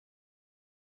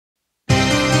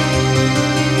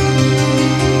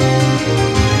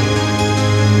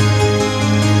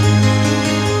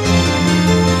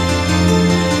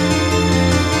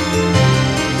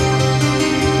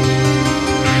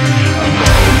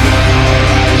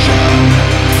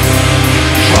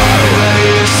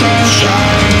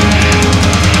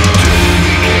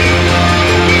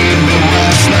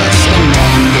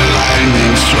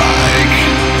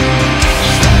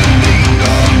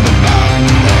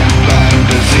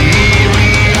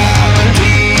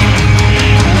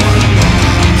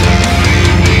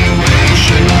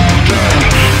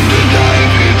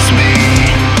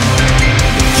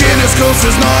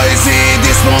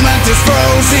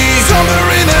frozen. Somewhere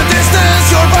in the distance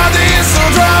your body is so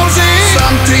drowsy.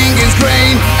 Something is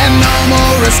graying and no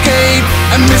more escape.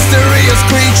 A mysterious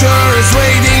creature is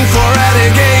waiting for at a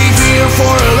gate.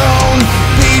 Fearful alone,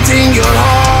 beating your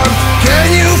heart. Can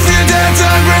you feel that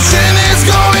aggression is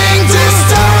going to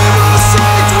start? The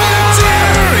sight will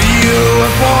tear you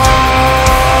apart.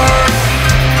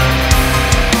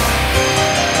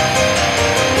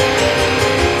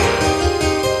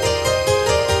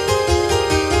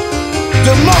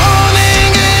 The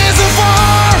morning is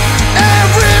afar,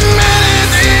 every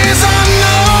minute is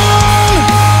unknown.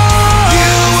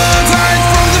 You will hide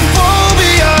from the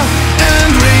phobia and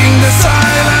ring the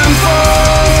silent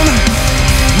phone.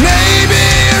 Maybe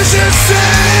you should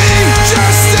say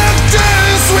just a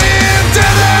dance with the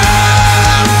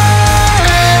love.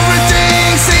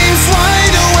 Everything seems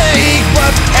wide awake,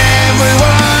 but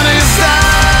everyone is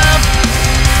up.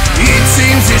 It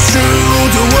seems it's true,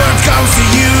 the word comes to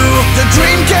you. The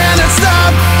dream cannot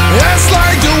stop, it's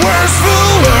like the worst flu.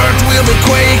 Earth will be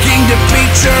quaking, the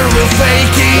picture will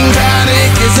faking.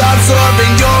 Panic is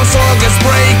absorbing, your soul gets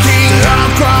breaking. The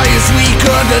outcry is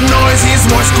weaker, the noise is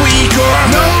more squeaker.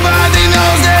 Nobody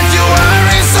knows that you are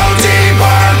in so deep.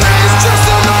 It's just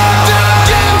another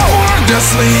game for the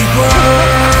sleeper.